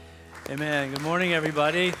Amen. Good morning,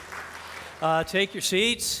 everybody. Take your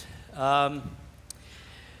seats. I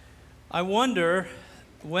wonder,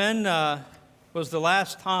 when was the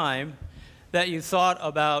last time that you thought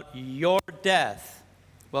about your death?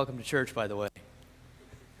 Welcome to church, by the way.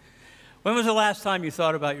 When was the last time you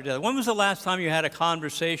thought about your death? When was the last time you had a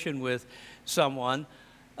conversation with someone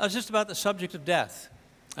just about the subject of death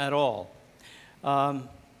at all?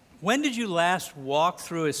 When did you last walk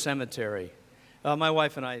through a cemetery? My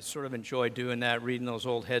wife and I sort of enjoy doing that, reading those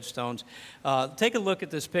old headstones. Take a look at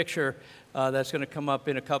this picture that's going to come up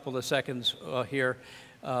in a couple of seconds here.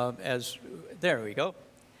 There we go.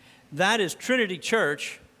 That is Trinity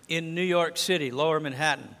Church in New York City, Lower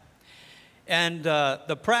Manhattan. And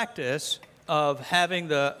the practice of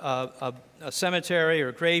having a cemetery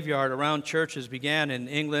or graveyard around churches began in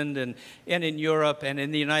England and in Europe and in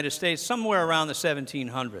the United States somewhere around the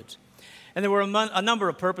 1700s. And there were a number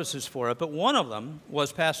of purposes for it, but one of them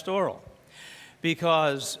was pastoral,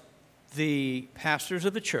 because the pastors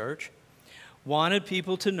of the church wanted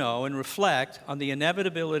people to know and reflect on the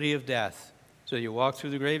inevitability of death. So you walk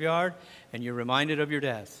through the graveyard and you're reminded of your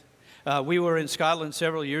death. We were in Scotland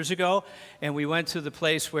several years ago, and we went to the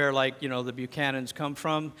place where, the Buchanans come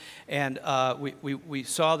from, and we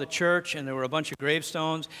saw the church, and there were a bunch of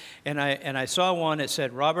gravestones, and I saw one that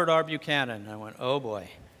said, Robert R. Buchanan. I went, oh boy.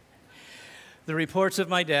 The reports of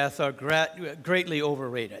my death are greatly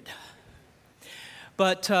overrated.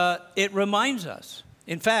 But it reminds us.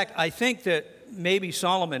 In fact, I think that maybe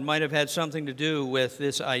Solomon might have had something to do with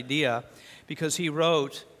this idea, because he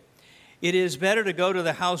wrote, "It is better to go to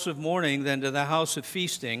the house of mourning than to the house of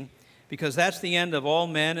feasting, because that's the end of all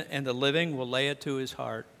men, and the living will lay it to his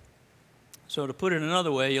heart." So to put it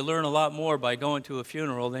another way, you learn a lot more by going to a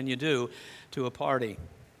funeral than you do to a party.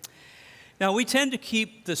 Now, we tend to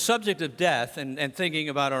keep the subject of death and thinking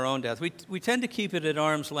about our own death. We tend to keep it at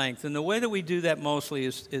arm's length, and the way that we do that mostly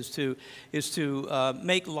is to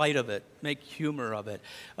make light of it, make humor of it.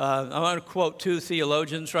 I'm going to quote two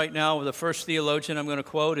theologians right now. The first theologian I'm going to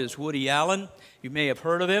quote is Woody Allen. You may have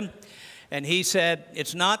heard of him. And he said,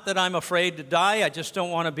 "It's not that I'm afraid to die, I just don't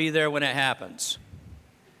want to be there when it happens."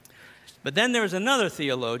 But then there's another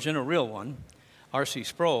theologian, a real one, R.C.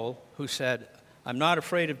 Sproul, who said, "I'm not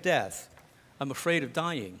afraid of death. I'm afraid of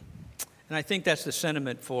dying." And I think that's the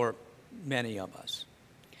sentiment for many of us.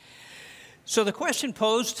 So the question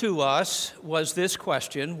posed to us was this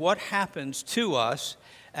question: what happens to us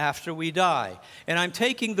after we die? And I'm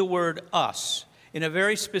taking the word us in a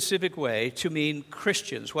very specific way to mean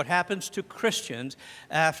Christians. What happens to Christians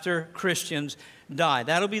after Christians die?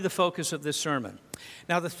 That'll be the focus of this sermon.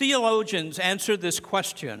 Now, the theologians answered this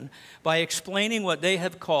question by explaining what they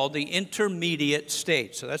have called the intermediate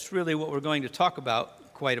state. So that's really what we're going to talk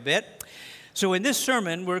about quite a bit. So in this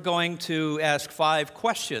sermon, we're going to ask 5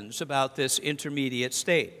 questions about this intermediate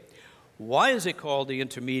state. Why is it called the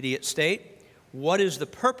intermediate state? What is the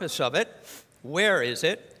purpose of it? Where is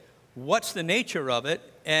it? What's the nature of it?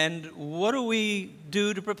 And what do we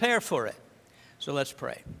do to prepare for it? So let's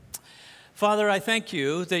pray. Father, I thank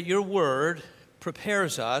you that your word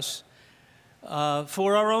prepares us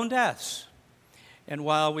for our own deaths. And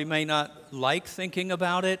while we may not like thinking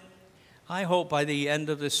about it, I hope by the end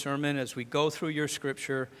of this sermon, as we go through your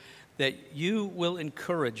scripture, that you will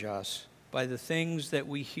encourage us by the things that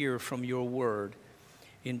we hear from your word.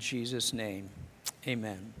 In Jesus' name,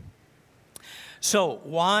 amen. So,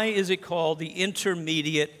 why is it called the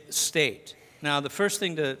intermediate state? Now, the first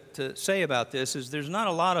thing to say about this is there's not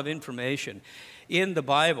a lot of information in the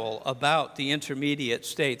Bible about the intermediate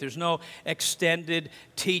state. There's no extended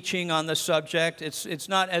teaching on the subject. It's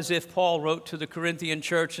not as if Paul wrote to the Corinthian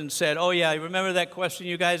church and said, "Oh yeah, remember that question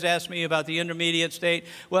you guys asked me about the intermediate state?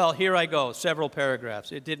 Well, here I go, several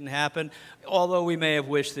paragraphs." It didn't happen, although we may have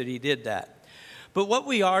wished that he did that. But what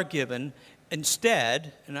we are given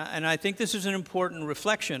instead, and I think this is an important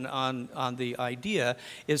reflection on the idea,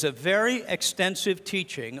 is a very extensive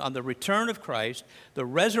teaching on the return of Christ, the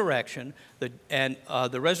resurrection,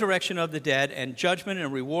 the resurrection of the dead, and judgment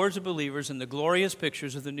and rewards of believers, and the glorious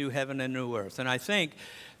pictures of the new heaven and new earth. And I think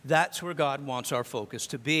that's where God wants our focus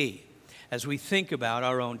to be as we think about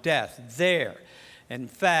our own death there. In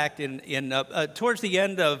fact, towards the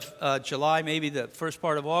end of July, maybe the first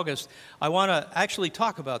part of August, I want to actually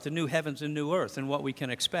talk about the new heavens and new earth and what we can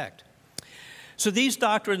expect. So these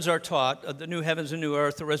doctrines are taught, the new heavens and new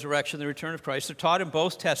earth, the resurrection, the return of Christ, they're taught in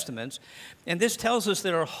both testaments. And this tells us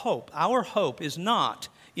that our hope is not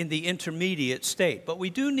in the intermediate state, but we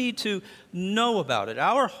do need to know about it.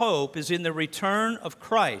 Our hope is in the return of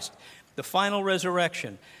Christ, the final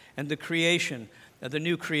resurrection, and the creation, the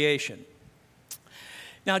new creation.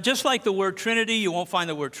 Now, just like the word Trinity, you won't find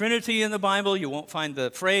the word Trinity in the Bible. You won't find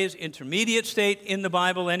the phrase intermediate state in the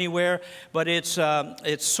Bible anywhere. But it's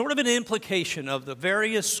sort of an implication of the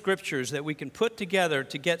various scriptures that we can put together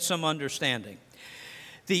to get some understanding.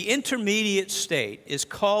 The intermediate state is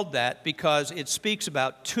called that because it speaks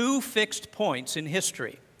about two fixed points in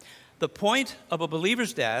history: the point of a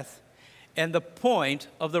believer's death and the point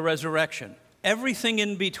of the resurrection. Everything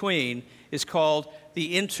in between is called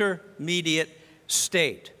the intermediate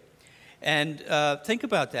state. And think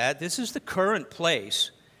about that. This is the current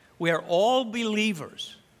place where all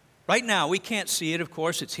believers, right now we can't see it, of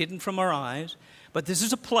course, it's hidden from our eyes, but this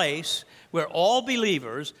is a place where all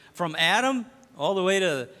believers, from Adam all the way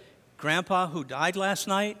to Grandpa who died last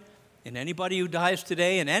night, and anybody who dies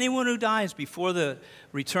today, and anyone who dies before the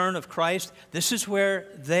return of Christ, this is where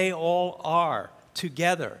they all are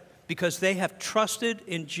together because they have trusted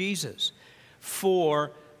in Jesus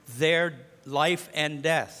for their life and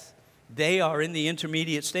death. They are in the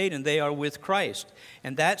intermediate state and they are with Christ.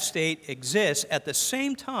 And that state exists at the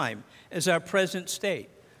same time as our present state,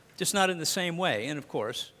 just not in the same way. And of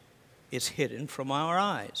course, it's hidden from our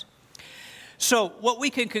eyes. So what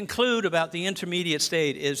we can conclude about the intermediate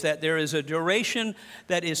state is that there is a duration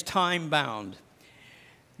that is time-bound.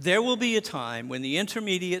 There will be a time when the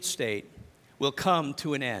intermediate state will come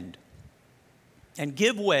to an end and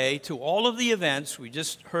give way to all of the events we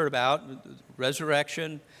just heard about: the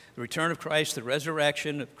resurrection, the return of Christ, the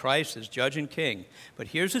resurrection of Christ as judge and king. But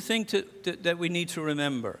here's the thing that we need to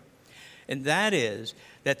remember, and that is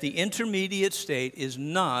that the intermediate state is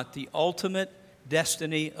not the ultimate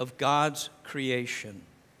destiny of God's creation.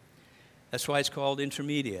 That's why it's called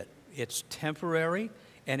intermediate. It's temporary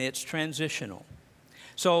and it's transitional.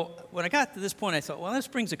 So when I got to this point, I thought, well, this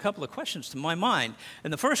brings a couple of questions to my mind.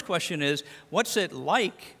 And the first question is, what's it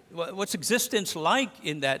like? What's existence like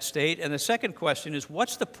in that state? And the second question is,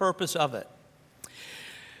 what's the purpose of it?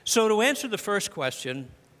 So to answer the first question,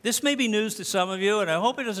 this may be news to some of you, and I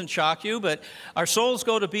hope it doesn't shock you, but our souls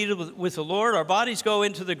go to be with the Lord, our bodies go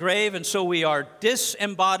into the grave, and so we are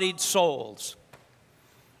disembodied souls.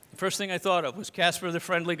 The first thing I thought of was Casper the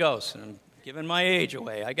Friendly Ghost, and I'm giving my age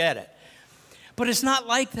away, I get it. But it's not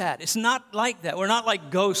like that. It's not like that. We're not like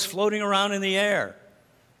ghosts floating around in the air.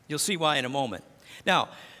 You'll see why in a moment. Now,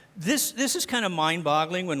 this is kind of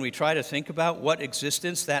mind-boggling when we try to think about what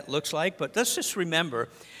existence that looks like, but let's just remember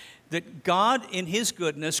that God, in His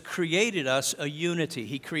goodness, created us a unity.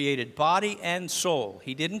 He created body and soul.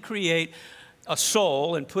 He didn't create a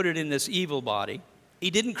soul and put it in this evil body. He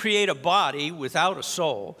didn't create a body without a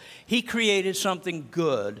soul. He created something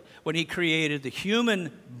good when He created the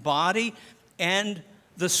human body and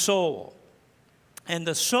the soul. And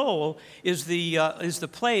the soul is the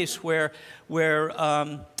place where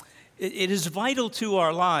it is vital to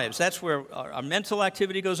our lives. That's where our mental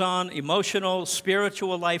activity goes on, emotional,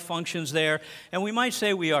 spiritual life functions there. And we might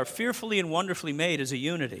say we are fearfully and wonderfully made as a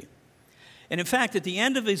unity. And in fact, at the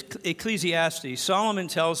end of Ecclesiastes, Solomon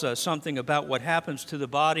tells us something about what happens to the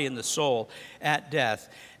body and the soul at death.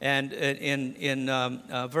 And in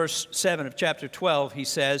verse 7 of chapter 12, he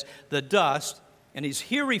says, the dust, and he's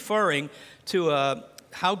here referring to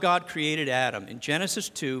how God created Adam. In Genesis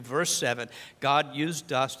 2, verse 7, God used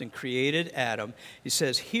dust and created Adam. He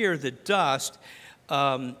says, here the dust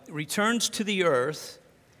returns to the earth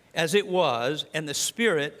as it was, and the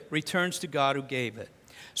spirit returns to God who gave it.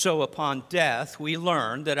 So upon death, we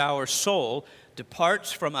learn that our soul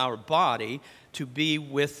departs from our body to be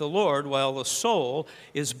with the Lord, while the soul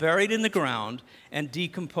is buried in the ground and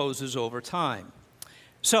decomposes over time.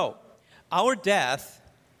 So, at death,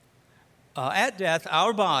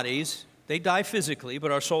 our bodies, they die physically,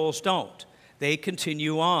 but our souls don't. They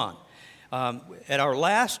continue on. At our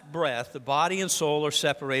last breath, the body and soul are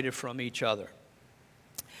separated from each other.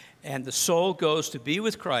 And the soul goes to be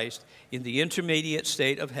with Christ in the intermediate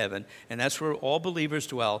state of heaven, and that's where all believers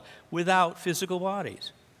dwell without physical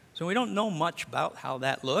bodies. So we don't know much about how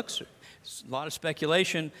that looks. It's a lot of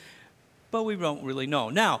speculation, but we don't really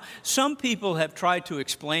know. Now, some people have tried to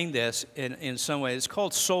explain this in some way. It's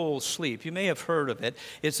called soul sleep. You may have heard of it.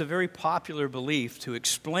 It's a very popular belief to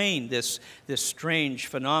explain this strange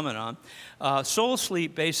phenomenon. Soul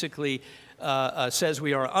sleep basically says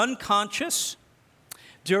we are unconscious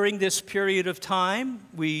during this period of time.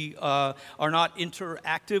 We are not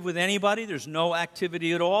interactive with anybody. There's no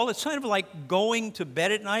activity at all. It's kind of like going to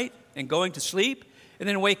bed at night and going to sleep, and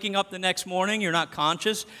then waking up the next morning. You're not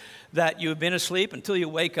conscious that you've been asleep until you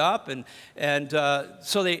wake up, and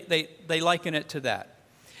so they liken it to that.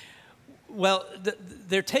 Well,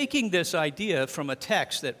 they're taking this idea from a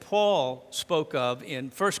text that Paul spoke of in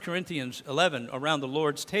 1 Corinthians 11 around the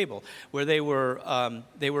Lord's table, where they were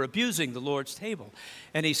abusing the Lord's table.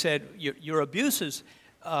 And he said, your abuses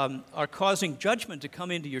are causing judgment to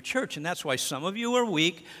come into your church, and that's why some of you are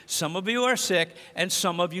weak, some of you are sick, and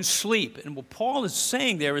some of you sleep. And what Paul is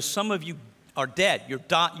saying there is some of you are dead. You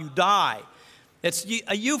die. It's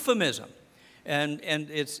a euphemism. And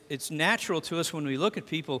it's natural to us when we look at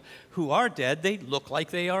people who are dead, they look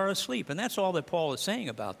like they are asleep. And that's all that Paul is saying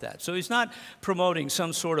about that. So he's not promoting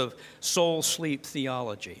some sort of soul sleep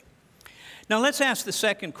theology. Now let's ask the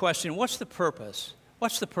second question. What's the purpose?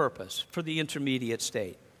 What's the purpose for the intermediate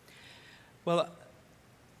state? Well,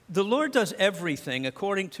 the Lord does everything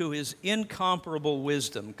according to his incomparable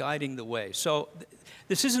wisdom guiding the way. So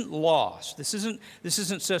this isn't lost. This isn't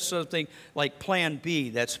just something like Plan B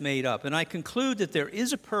that's made up. And I conclude that there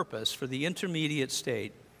is a purpose for the intermediate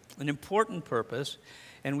state, an important purpose,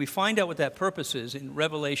 and we find out what that purpose is in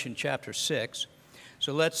Revelation chapter 6.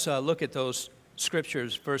 So let's look at those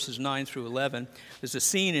scriptures, verses 9 through 11. There's a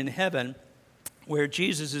scene in heaven where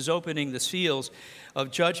Jesus is opening the seals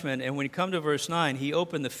of judgment, and when you come to verse 9, he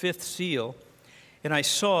opened the fifth seal, and I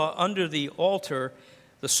saw under the altar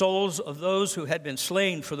the souls of those who had been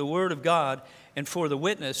slain for the word of God and for the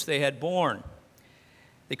witness they had borne.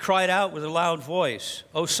 They cried out with a loud voice,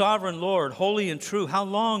 O sovereign Lord, holy and true, how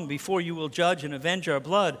long before you will judge and avenge our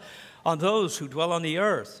blood on those who dwell on the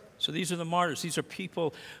earth? So these are the martyrs. These are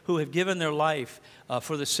people who have given their life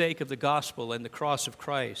for the sake of the gospel and the cross of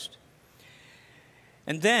Christ.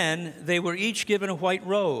 And then they were each given a white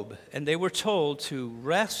robe, and they were told to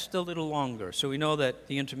rest a little longer. So we know that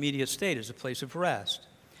the intermediate state is a place of rest,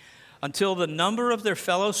 until the number of their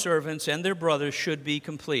fellow servants and their brothers should be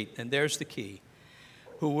complete. And there's the key,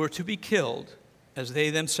 who were to be killed as they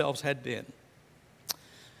themselves had been.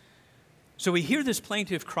 So we hear this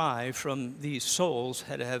plaintive cry from these souls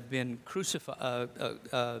that have been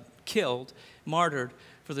killed, martyred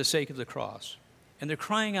for the sake of the cross. And they're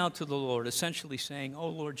crying out to the Lord, essentially saying, oh,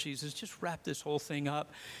 Lord Jesus, just wrap this whole thing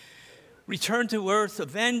up. Return to earth,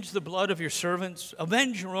 avenge the blood of your servants,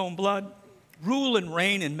 avenge your own blood, rule and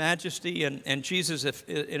reign in majesty. And Jesus,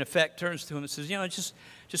 in effect, turns to him and says,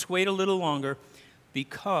 just wait a little longer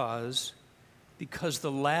because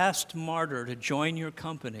the last martyr to join your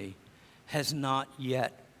company has not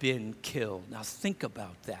yet been killed. Now think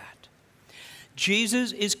about that.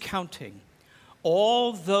 Jesus is counting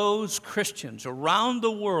all those Christians around the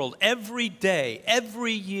world every day,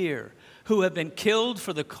 every year, who have been killed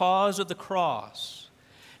for the cause of the cross.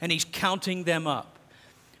 And he's counting them up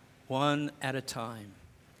one at a time.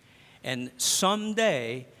 And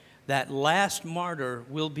someday, that last martyr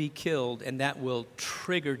will be killed, and that will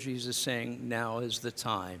trigger Jesus saying, now is the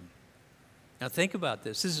time. Now think about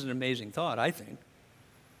this. This is an amazing thought, I think.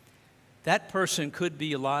 That person could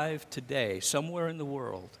be alive today, somewhere in the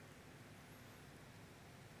world.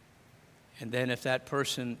 And then if that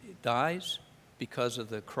person dies because of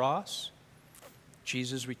the cross,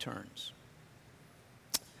 Jesus returns.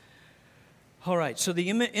 All right, so the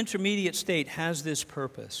intermediate state has this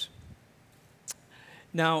purpose.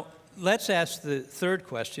 Now, let's ask the third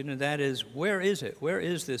question, and that is, where is it? Where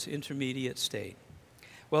is this intermediate state?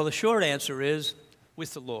 Well, the short answer is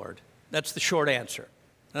with the Lord. That's the short answer.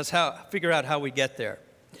 That's how figure out how we get there.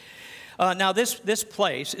 Now, this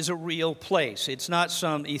place is a real place. It's not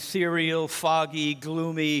some ethereal, foggy,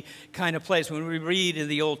 gloomy kind of place. When we read in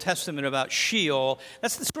the Old Testament about Sheol,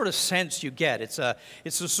 that's the sort of sense you get. It's a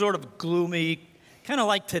sort of gloomy, kind of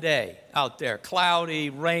like today out there,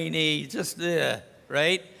 cloudy, rainy, just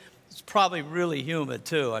right? It's probably really humid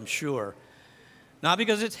too, I'm sure. Not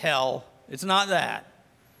because it's hell. It's not that.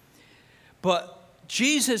 But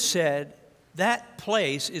Jesus said that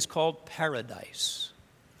place is called paradise.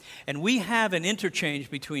 And we have an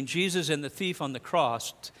interchange between Jesus and the thief on the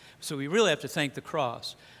cross, so we really have to thank the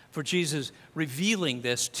cross for Jesus revealing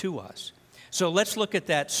this to us. So let's look at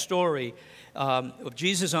that story of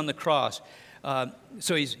Jesus on the cross.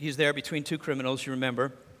 So he's there between two criminals, you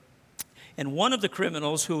remember. And one of the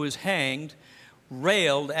criminals who was hanged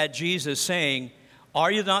railed at Jesus, saying,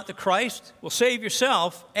 "Are you not the Christ? Well, save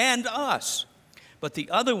yourself and us." But the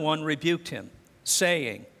other one rebuked him,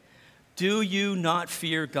 saying, "Do you not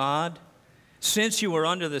fear God, since you are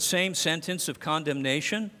under the same sentence of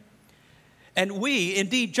condemnation? And we,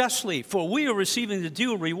 indeed justly, for we are receiving the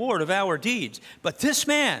due reward of our deeds. But this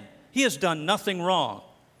man, he has done nothing wrong."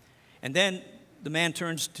 And then the man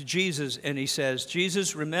turns to Jesus and he says,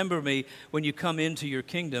 "Jesus, remember me when you come into your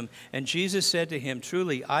kingdom." And Jesus said to him,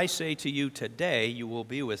 "Truly, I say to you, today you will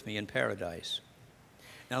be with me in paradise."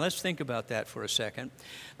 Now let's think about that for a second.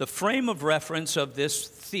 The frame of reference of this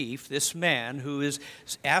thief, this man who is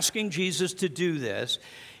asking Jesus to do this,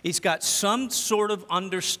 he's got some sort of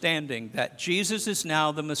understanding that Jesus is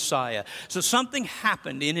now the Messiah. So something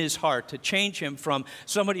happened in his heart to change him from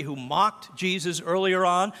somebody who mocked Jesus earlier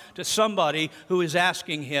on to somebody who is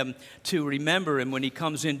asking him to remember him when he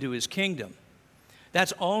comes into his kingdom.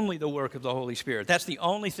 That's only the work of the Holy Spirit. That's the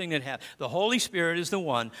only thing that happens. The Holy Spirit is the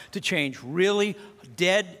one to change really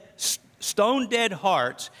dead, stone-dead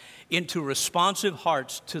hearts into responsive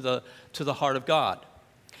hearts to the heart of God.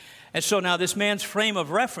 And so now this man's frame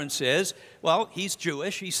of reference is, well, he's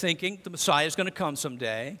Jewish. He's thinking the Messiah is going to come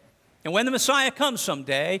someday. And when the Messiah comes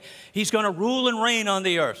someday, he's going to rule and reign on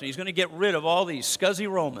the earth. And he's going to get rid of all these scuzzy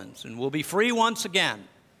Romans, and we'll be free once again.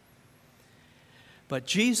 But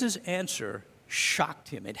Jesus' answer shocked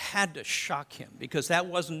him. It had to shock him because that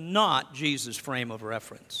was not Jesus' frame of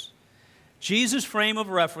reference. Jesus' frame of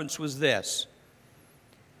reference was this: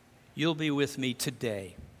 you'll be with me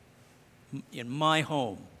today in my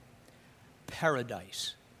home,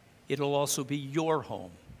 paradise. It'll also be your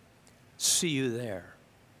home. See you there.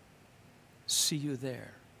 See you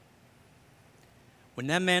there. When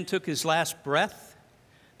that man took his last breath,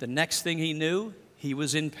 the next thing he knew, he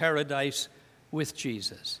was in paradise with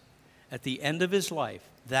Jesus. At the end of his life,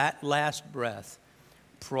 that last breath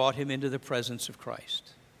brought him into the presence of Christ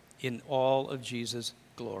in all of Jesus'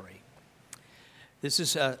 glory. This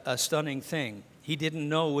is a stunning thing. He didn't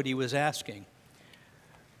know what he was asking,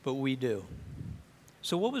 but we do.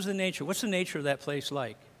 So what was the nature? What's the nature of that place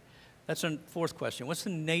like? That's our fourth question. What's the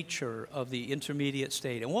nature of the intermediate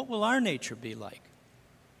state? And what will our nature be like?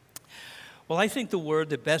 Well, I think the word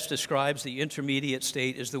that best describes the intermediate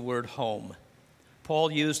state is the word home.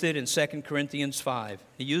 Paul used it in 2 Corinthians 5.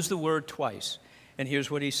 He used the word twice, and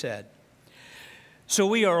here's what he said. So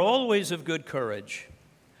we are always of good courage.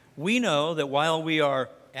 We know that while we are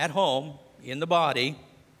at home in the body,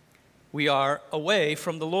 we are away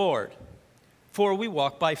from the Lord, for we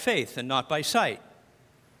walk by faith and not by sight.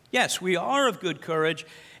 Yes, we are of good courage,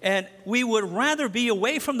 and we would rather be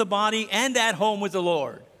away from the body and at home with the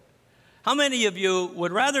Lord. How many of you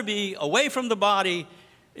would rather be away from the body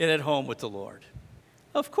and at home with the Lord?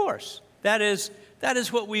 Of course. That is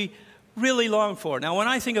what we really long for. Now, when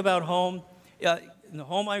I think about home, in the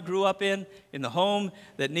home I grew up in the home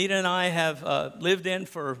that Nita and I have lived in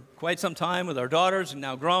for quite some time with our daughters and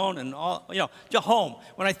now grown and all, just home.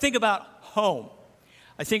 When I think about home,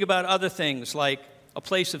 I think about other things like a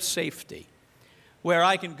place of safety where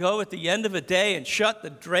I can go at the end of a day and shut the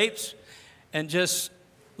drapes and just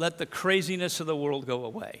let the craziness of the world go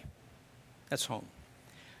away. That's home.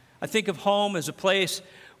 I think of home as a place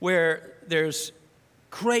where there's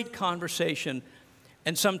great conversation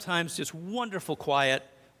and sometimes just wonderful quiet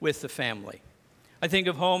with the family. I think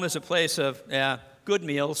of home as a place of good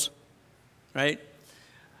meals, right?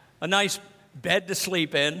 A nice bed to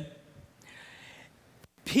sleep in.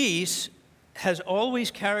 Peace has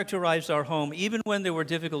always characterized our home, even when there were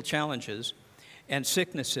difficult challenges and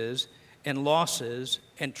sicknesses and losses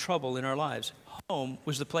and trouble in our lives. Home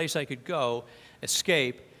was the place I could go,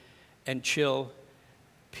 escape, and chill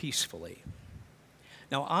peacefully.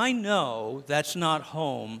 Now, I know that's not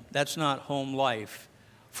home life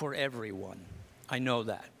for everyone. I know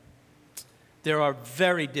that. There are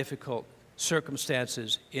very difficult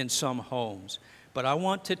circumstances in some homes. But I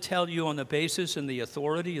want to tell you on the basis and the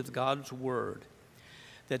authority of God's Word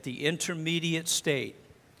that the intermediate state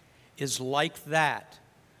is like that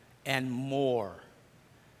and more.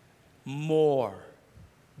 More.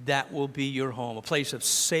 That will be your home, a place of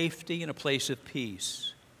safety and a place of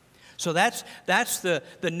peace. So that's the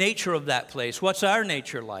nature of that place. What's our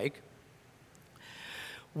nature like?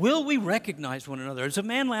 Will we recognize one another? There's a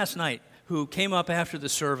man last night who came up after the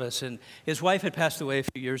service, and his wife had passed away a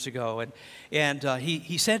few years ago, and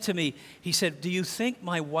he said to me, he said, do you think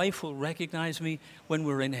my wife will recognize me when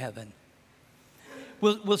we're in heaven?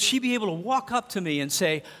 Will she be able to walk up to me and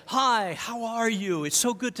say, hi, how are you? It's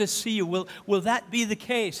so good to see you. Will that be the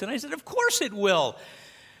case? And I said, of course it will.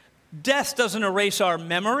 Death doesn't erase our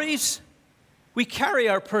memories. We carry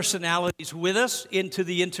our personalities with us into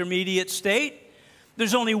the intermediate state.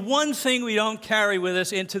 There's only one thing we don't carry with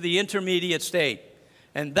us into the intermediate state,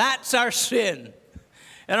 and that's our sin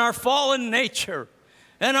and our fallen nature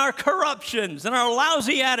and our corruptions and our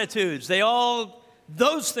lousy attitudes.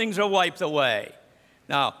 Those things are wiped away.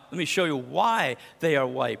 Now, let me show you why they are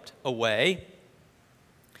wiped away.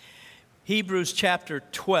 Hebrews chapter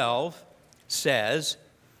 12 says,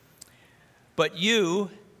 but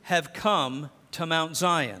you have come to Mount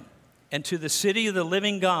Zion and to the city of the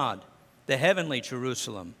living God, the heavenly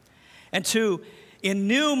Jerusalem, and to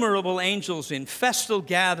innumerable angels in festal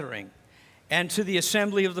gathering, and to the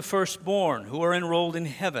assembly of the firstborn who are enrolled in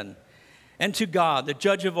heaven, and to God, the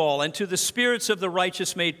judge of all, and to the spirits of the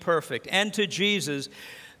righteous made perfect, and to Jesus,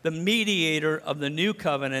 the mediator of the new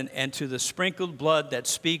covenant, and to the sprinkled blood that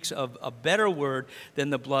speaks of a better word than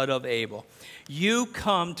the blood of Abel. You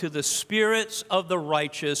come to the spirits of the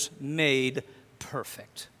righteous made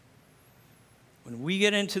perfect. When we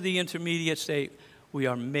get into the intermediate state, we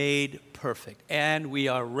are made perfect, and we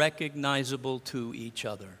are recognizable to each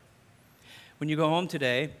other. When you go home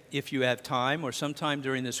today, if you have time or sometime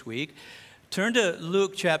during this week, turn to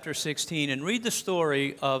Luke chapter 16 and read the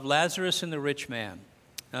story of Lazarus and the rich man.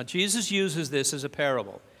 Now, Jesus uses this as a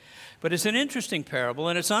parable, but it's an interesting parable,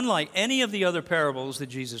 and it's unlike any of the other parables that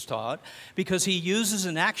Jesus taught because he uses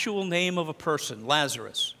an actual name of a person,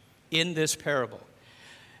 Lazarus, in this parable.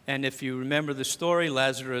 And if you remember the story,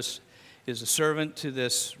 Lazarus is a servant to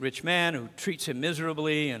this rich man who treats him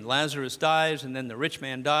miserably, and Lazarus dies, and then the rich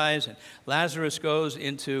man dies, and Lazarus goes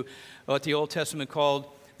into what the Old Testament called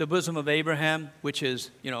the bosom of Abraham, which is,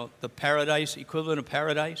 the paradise, equivalent of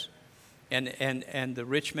paradise. And the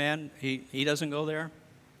rich man, he doesn't go there.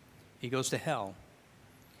 He goes to hell.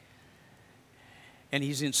 And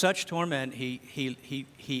he's in such torment,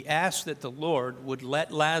 he asks that the Lord would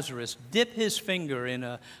let Lazarus dip his finger in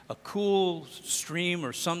a cool stream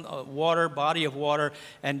or some body of water,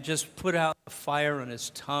 and just put out a fire on his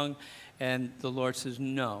tongue. And the Lord says,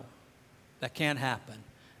 no, that can't happen.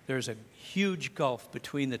 There's a huge gulf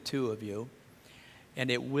between the two of you, and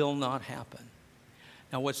it will not happen.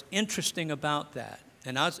 Now, what's interesting about that,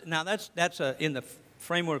 and that's in the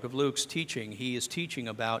framework of Luke's teaching. He is teaching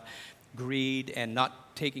about greed and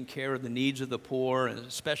not taking care of the needs of the poor, and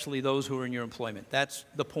especially those who are in your employment. That's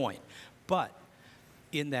the point. But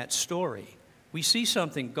in that story, we see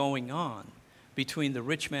something going on between the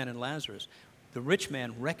rich man and Lazarus. The rich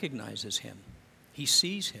man recognizes him. He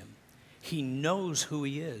sees him. He knows who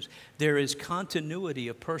he is. There is continuity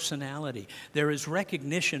of personality. There is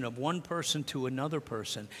recognition of one person to another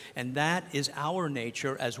person, and that is our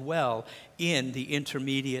nature as well in the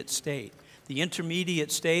intermediate state. The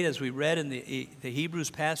intermediate state, as we read in the Hebrews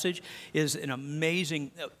passage, is an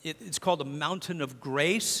amazing, it's called a mountain of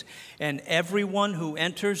grace, and everyone who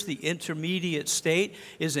enters the intermediate state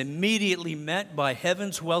is immediately met by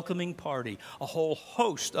heaven's welcoming party, a whole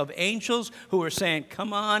host of angels who are saying,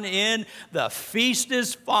 come on in, the feast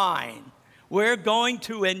is fine. We're going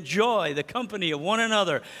to enjoy the company of one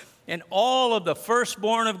another, and all of the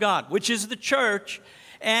firstborn of God, which is the church,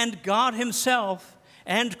 and God himself,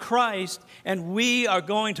 and Christ, and we are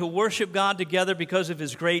going to worship God together because of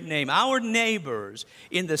his great name. Our neighbors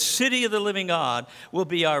in the city of the living God will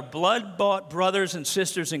be our blood-bought brothers and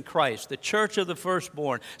sisters in Christ, the church of the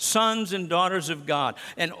firstborn, sons and daughters of God,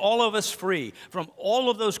 and all of us free from all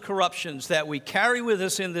of those corruptions that we carry with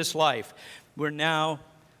us in this life. We're now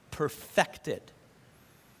perfected.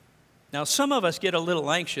 Now, some of us get a little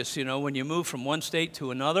anxious, when you move from one state to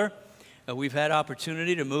another. We've had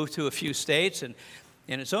opportunity to move to a few states, and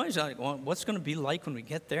it's always like, well, what's going to be like when we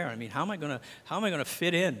get there? I mean, how am I going to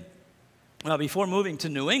fit in? Before moving to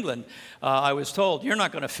New England, I was told, you're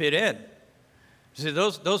not going to fit in. See,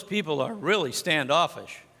 those people are really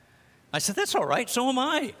standoffish. I said, that's all right, so am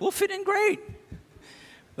I. We'll fit in great.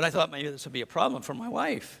 But I thought maybe this would be a problem for my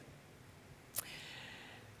wife.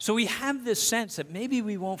 So we have this sense that maybe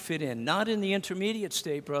we won't fit in. Not in the intermediate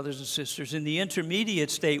state, brothers and sisters. In the intermediate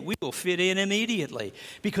state, we will fit in immediately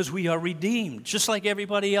because we are redeemed, just like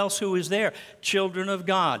everybody else who is there. Children of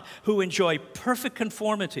God who enjoy perfect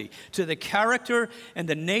conformity to the character and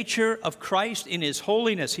the nature of Christ in his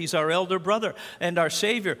holiness. He's our elder brother and our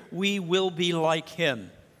Savior. We will be like him.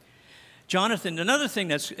 Jonathan, another thing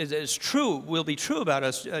that is true, will be true about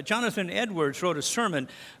us, Jonathan Edwards wrote a sermon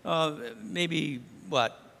maybe,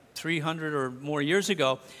 300 or more years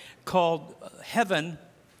ago, called Heaven,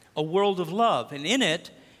 a World of Love. And in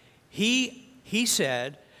it, he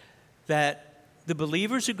said that the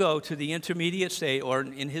believers who go to the intermediate state, or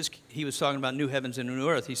he was talking about new heavens and new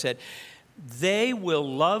earth, he said, they will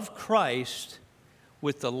love Christ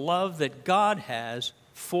with the love that God has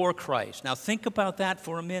for Christ. Now think about that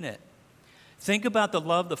for a minute. Think about the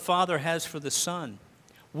love the Father has for the Son.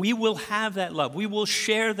 We will have that love. We will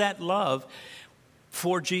share that love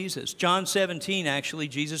for Jesus. John 17, actually,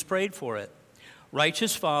 Jesus prayed for it.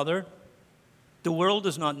 Righteous Father, the world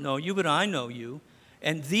does not know you, but I know you,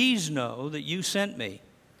 and these know that you sent me.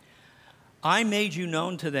 I made you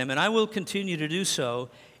known to them, and I will continue to do so,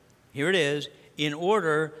 here it is, in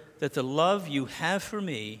order that the love you have for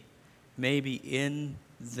me may be in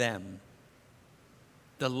them.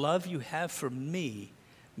 The love you have for me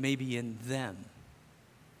may be in them.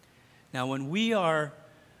 Now, when we are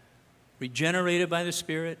regenerated by the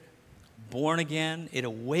Spirit, born again, it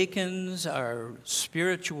awakens our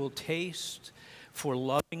spiritual taste for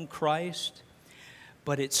loving Christ,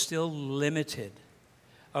 but it's still limited.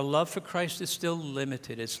 Our love for Christ is still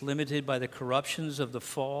limited. It's limited by the corruptions of the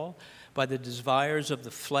fall, by the desires of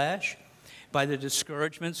the flesh, by the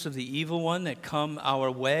discouragements of the evil one that come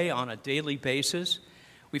our way on a daily basis.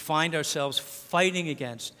 We find ourselves fighting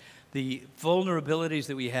against the vulnerabilities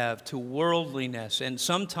that we have to worldliness and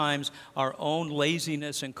sometimes our own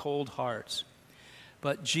laziness and cold hearts.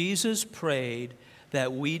 But Jesus prayed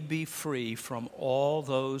that we'd be free from all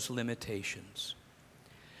those limitations.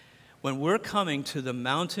 When we're coming to the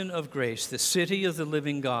mountain of grace, the city of the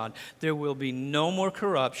living God, there will be no more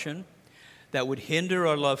corruption that would hinder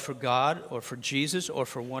our love for God or for Jesus or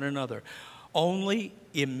for one another. Only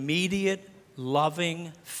immediate,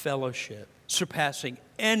 loving fellowship, surpassing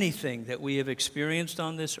anything that we have experienced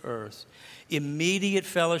on this earth. Immediate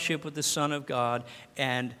fellowship with the Son of God,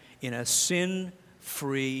 and in a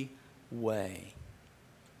sin-free way.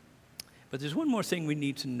 But there's one more thing we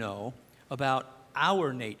need to know about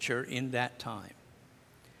our nature in that time.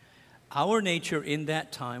 Our nature in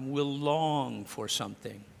that time will long for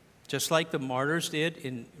something. Just like the martyrs did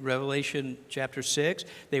in Revelation chapter 6,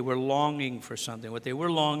 they were longing for something. What they were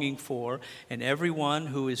longing for, and everyone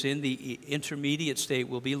who is in the intermediate state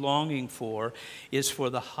will be longing for, is for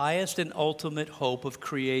the highest and ultimate hope of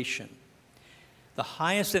creation. The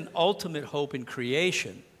highest and ultimate hope in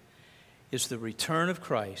creation is the return of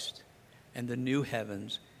Christ and the new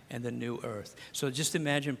heavens and the new earth. So just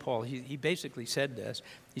imagine Paul, he basically said this.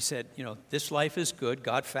 He said, this life is good.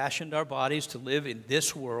 God fashioned our bodies to live in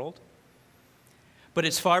this world. But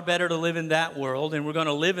it's far better to live in that world, and we're going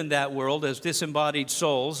to live in that world as disembodied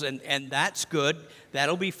souls, and that's good.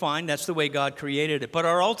 That'll be fine. That's the way God created it. But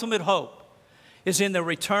our ultimate hope is in the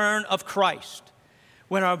return of Christ,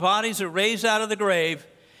 when our bodies are raised out of the grave,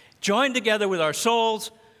 joined together with our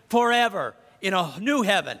souls forever in a new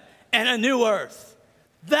heaven and a new earth.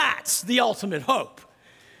 That's the ultimate hope.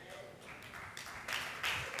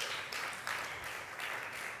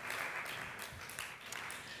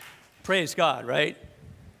 Praise God, right?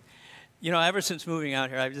 Ever since moving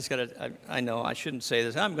out here, I've just got to, I know I shouldn't say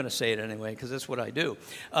this. I'm going to say it anyway because that's what I do.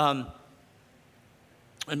 And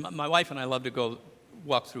my wife and I love to go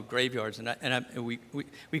walk through graveyards. And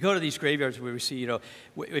we go to these graveyards where we see,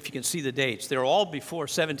 if you can see the dates, they're all before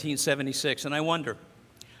 1776. And I wonder,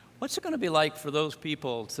 what's it going to be like for those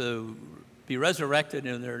people to be resurrected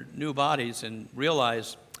in their new bodies and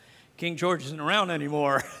realize King George isn't around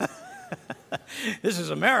anymore? This is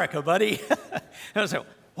America, buddy. And I say,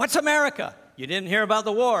 what's America? You didn't hear about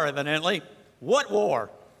the war, evidently. What war?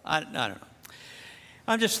 I don't know.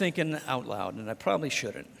 I'm just thinking out loud, and I probably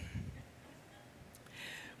shouldn't.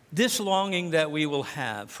 This longing that we will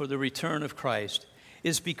have for the return of Christ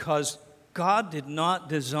is because God did not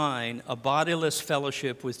design a bodiless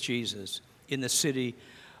fellowship with Jesus in the city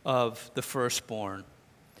of the firstborn.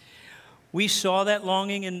 We saw that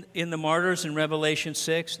longing in the martyrs in Revelation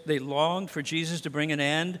 6. They longed for Jesus to bring an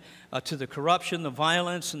end to the corruption, the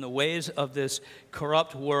violence, and the ways of this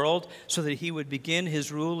corrupt world so that he would begin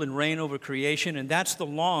his rule and reign over creation. And that's the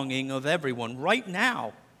longing of everyone right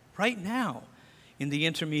now in the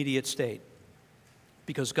intermediate state.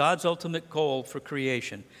 Because God's ultimate goal for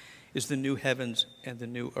creation is the new heavens and the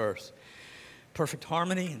new earth. Perfect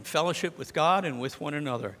harmony and fellowship with God and with one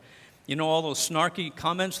another. All those snarky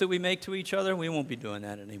comments that we make to each other, we won't be doing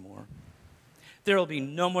that anymore. There will be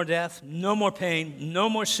no more death, no more pain, no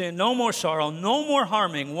more sin, no more sorrow, no more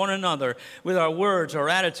harming one another with our words, our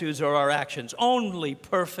attitudes, or our actions. Only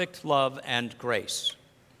perfect love and grace.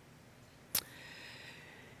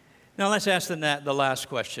 Now let's ask the last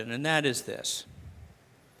question, and that is this.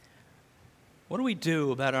 What do we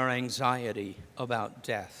do about our anxiety about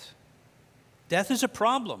death? Death is a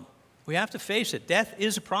problem. We have to face it. Death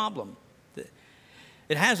is a problem.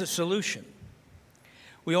 It has a solution.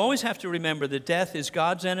 We always have to remember that death is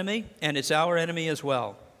God's enemy and it's our enemy as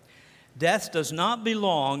well. Death does not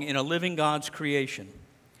belong in a living God's creation.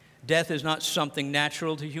 Death is not something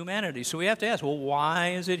natural to humanity. So we have to ask, well, why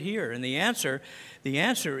is it here? And the answer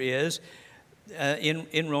is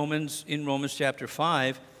in Romans chapter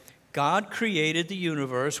 5, God created the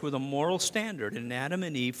universe with a moral standard, and Adam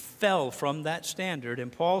and Eve fell from that standard. And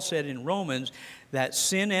Paul said in Romans that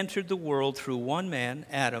sin entered the world through one man,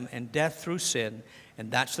 Adam, and death through sin. And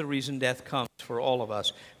that's the reason death comes for all of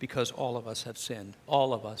us, because all of us have sinned.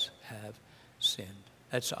 All of us have sinned.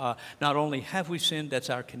 That's not only have we sinned, that's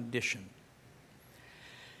our condition.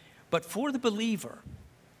 But for the believer,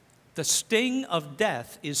 the sting of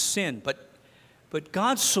death is sin. But But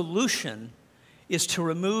God's solution is to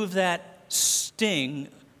remove that sting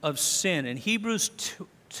of sin. In Hebrews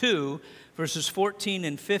 2, verses 14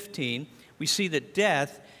 and 15, we see that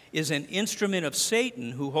death is an instrument of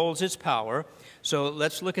Satan who holds its power. So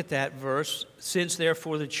let's look at that verse. Since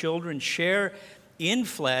therefore the children share in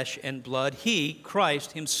flesh and blood, he,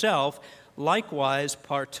 Christ himself, likewise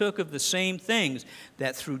partook of the same things,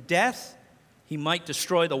 that through death he might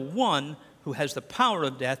destroy the one who has the power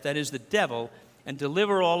of death, that is the devil, and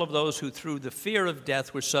deliver all of those who through the fear of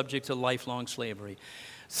death were subject to lifelong slavery.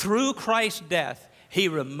 Through Christ's death, he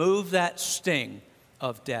removed that sting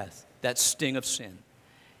of death, that sting of sin.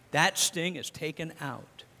 That sting is taken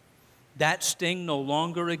out. That sting no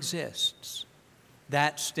longer exists.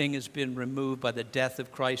 That sting has been removed by the death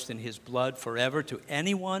of Christ in his blood forever to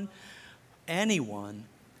anyone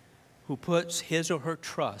who puts his or her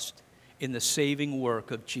trust in the saving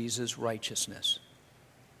work of Jesus' righteousness.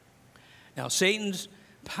 Now, Satan's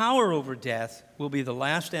power over death will be the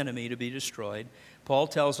last enemy to be destroyed. Paul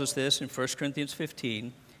tells us this in 1 Corinthians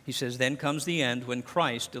 15. He says, then comes the end when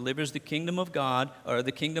Christ delivers the kingdom of God, or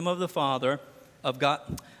the kingdom of the Father, of God.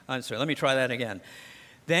 I'm sorry, let me try that again.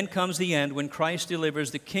 Then comes the end when Christ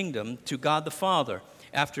delivers the kingdom to God the Father,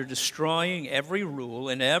 after destroying every rule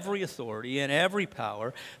and every authority and every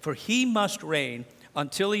power, for he must reign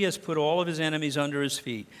until he has put all of his enemies under his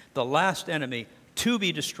feet. The last enemy to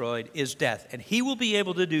be destroyed is death, and he will be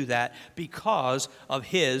able to do that because of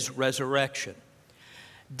his resurrection.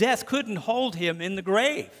 Death couldn't hold him in the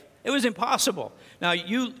grave. It was impossible. Now,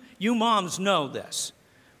 you moms know this,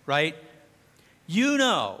 right? You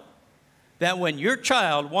know that when your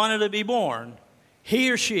child wanted to be born,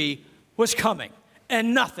 he or she was coming,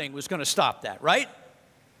 and nothing was going to stop that, right?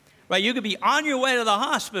 Right? You could be on your way to the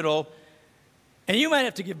hospital, and you might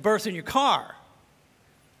have to give birth in your car.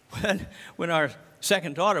 When our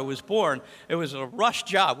second daughter was born, it was a rush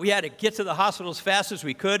job. We had to get to the hospital as fast as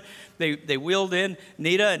we could. They wheeled in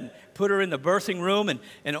Nita and put her in the birthing room,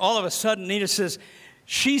 and all of a sudden Nita says,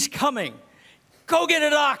 she's coming. Go get a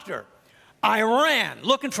doctor. I ran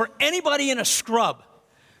looking for anybody in a scrub.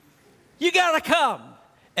 You got to come.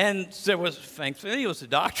 And there was, thankfully, he was a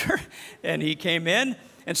doctor, and he came in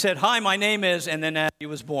and said, hi, my name is, and then Abby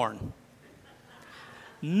was born.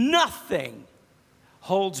 Nothing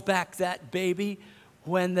holds back that baby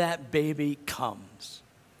when that baby comes.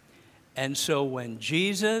 And so when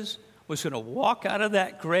Jesus was going to walk out of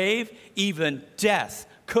that grave, even death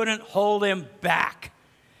couldn't hold him back.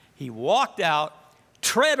 He walked out,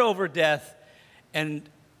 tread over death, and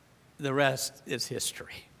the rest is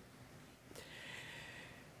history.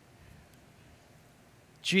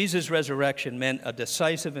 Jesus' resurrection meant a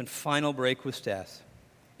decisive and final break with death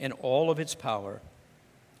and all of its power.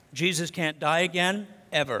 Jesus can't die again,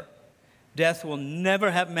 ever. Death will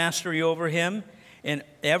never have mastery over him, and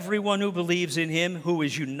everyone who believes in him, who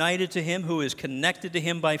is united to him, who is connected to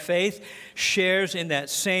him by faith, shares in that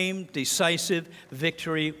same decisive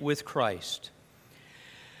victory with Christ.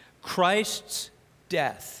 Christ's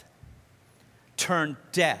death turned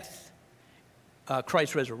death,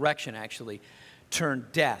 Christ's resurrection actually,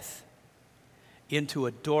 turned death into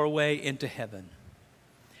a doorway into heaven.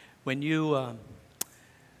 When you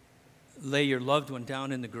lay your loved one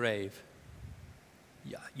down in the grave,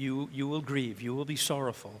 you will grieve, you will be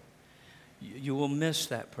sorrowful, you will miss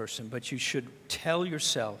that person, but you should tell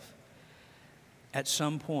yourself at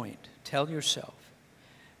some point,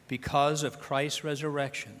 because of Christ's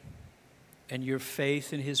resurrection and your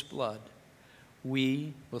faith in his blood,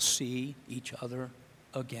 we will see each other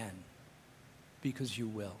again, because you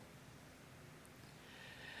will.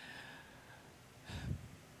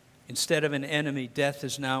 Instead of an enemy, death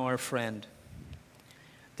is now our friend.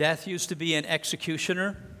 Death used to be an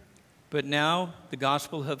executioner, but now the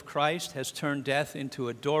gospel of Christ has turned death into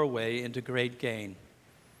a doorway into great gain.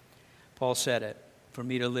 Paul said it, for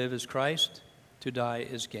me to live is Christ, to die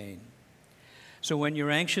is gain. So when you're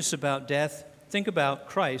anxious about death, think about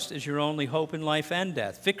Christ as your only hope in life and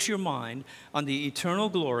death. Fix your mind on the eternal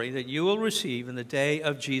glory that you will receive in the day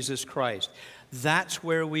of Jesus Christ. That's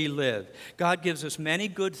where we live. God gives us many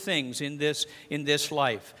good things in this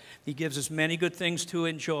life. He gives us many good things to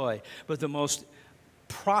enjoy. But the most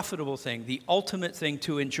profitable thing, the ultimate thing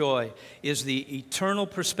to enjoy, is the eternal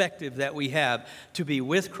perspective that we have to be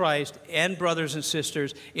with Christ and brothers and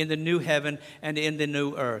sisters in the new heaven and in the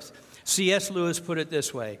new earth. C.S. Lewis put it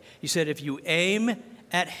this way. He said, if you aim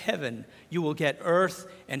at heaven, you will get earth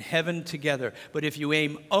and heaven together. But if you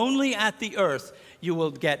aim only at the earth, you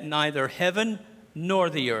will get neither heaven nor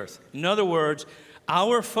the earth. In other words,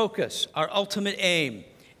 our focus, our ultimate aim,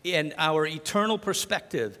 and our eternal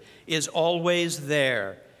perspective is always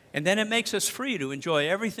there. And then it makes us free to enjoy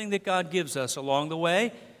everything that God gives us along the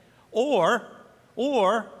way, or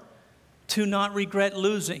to not regret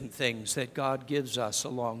losing things that God gives us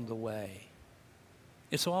along the way.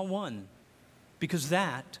 It's all one, because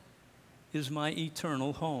that is my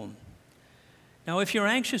eternal home. Now, if you're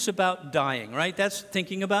anxious about dying, right, that's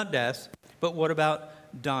thinking about death, but what about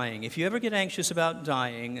dying? If you ever get anxious about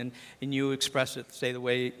dying, and you express it, say the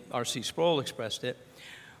way R.C. Sproul expressed it,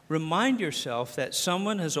 remind yourself that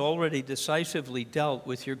someone has already decisively dealt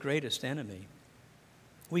with your greatest enemy.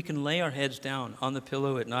 We can lay our heads down on the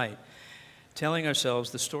pillow at night, telling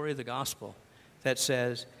ourselves the story of the gospel that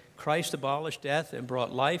says, Christ abolished death and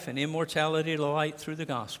brought life and immortality to light through the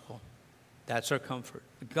gospel. That's our comfort.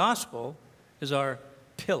 The gospel is our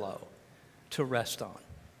pillow to rest on.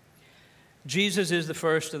 Jesus is the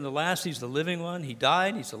first and the last. He's the living one. He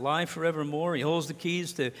died. He's alive forevermore. He holds the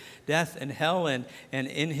keys to death and hell, and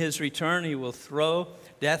in his return, he will throw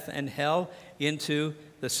death and hell into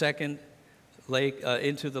the second lake,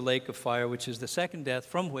 into the lake of fire, which is the second death,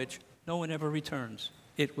 from which no one ever returns.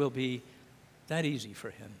 It will be that easy for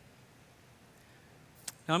him.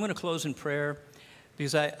 Now, I'm going to close in prayer,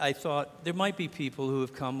 because I thought there might be people who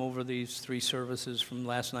have come over these 3 services from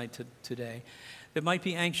last night to today that might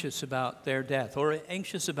be anxious about their death or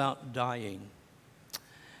anxious about dying.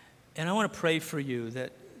 And I want to pray for you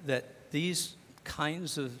that these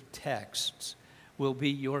kinds of texts will be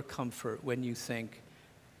your comfort when you think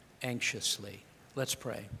anxiously. Let's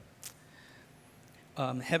pray.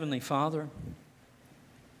 Heavenly Father,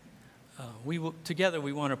 together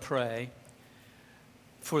we want to pray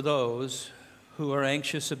for those who are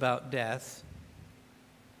anxious about death,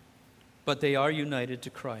 but they are united to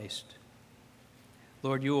Christ.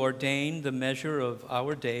 Lord, you ordained the measure of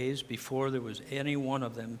our days before there was any one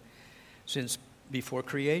of them since before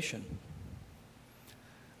creation.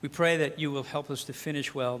 We pray that you will help us to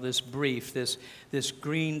finish well this brief, this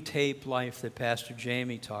green tape life that Pastor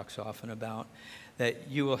Jamie talks often about, that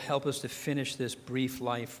you will help us to finish this brief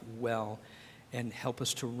life well and help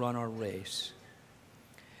us to run our race.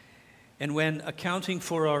 And when accounting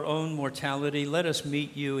for our own mortality, let us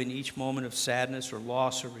meet you in each moment of sadness or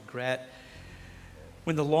loss or regret.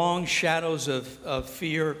 When the long shadows of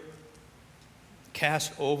fear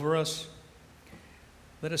cast over us,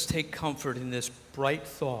 let us take comfort in this bright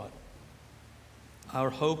thought.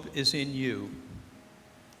 Our hope is in you,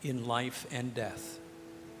 in life and death.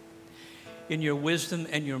 In your wisdom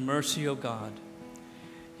and your mercy, O God,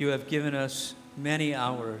 you have given us many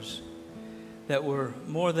hours that were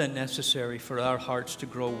more than necessary for our hearts to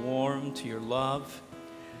grow warm to your love,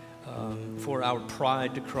 for our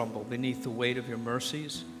pride to crumble beneath the weight of your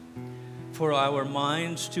mercies, for our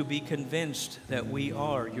minds to be convinced that we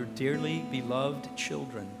are your dearly beloved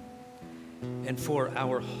children, and for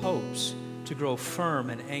our hopes to grow firm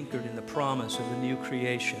and anchored in the promise of the new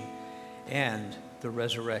creation and the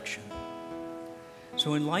resurrection.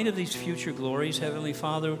 So in light of these future glories, Heavenly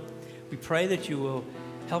Father, we pray that you will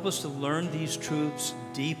help us to learn these truths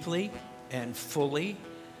deeply and fully,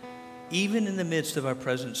 even in the midst of our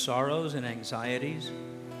present sorrows and anxieties,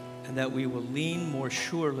 and that we will lean more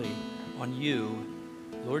surely on you,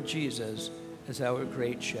 Lord Jesus, as our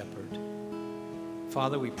great shepherd.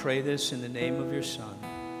 Father, we pray this in the name of your Son.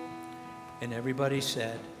 And everybody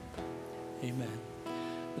said, amen.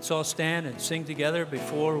 Let's all stand and sing together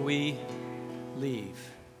before we leave.